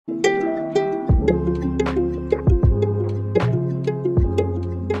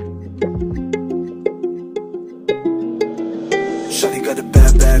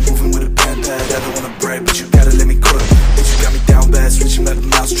break, but you gotta let me cook. Bitch, you got me down bad, switching like a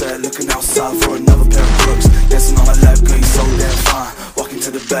mousetrap, looking outside for another pair of crooks. Dancing on my lap, girl, you so damn fine. Walking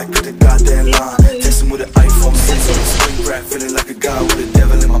to the back of the goddamn line, texting with an iPhone 6 on the screen grab, feeling like a guy with a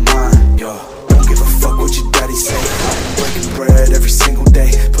devil in my mind. Yo, don't give a fuck what your daddy say. I'm breaking bread every single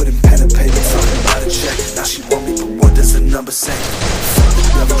day, putting pen and paper, talking about a check. Now she want me, but what does the number say? Fuck the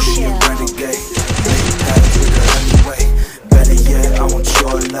devil, she a renegade. Make pads with her anyway. Better yet, I want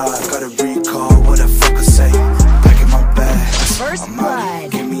your life. Gotta recall what that fucker say. Packing my bags, I'm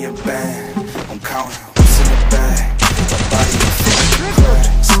out, give me a band. I'm counting what's in the bag. My body is full of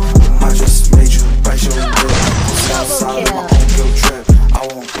cracks, but I just made you bite your lip. I'm outside of my own guilt trip. I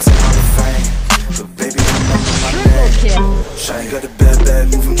won't take all the fame, but baby, remember my name. Shine got a bad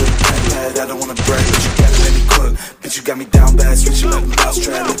moving with a pen pad. I don't wanna brag, but you gotta let me cook. Bitch, you got me down bad, switching like a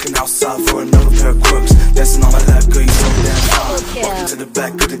mousetrap, looking outside for another pair of crooks. Dancing on my lap, girl, you so damn fine. Walking to the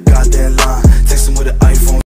back of the goddamn line, texting with an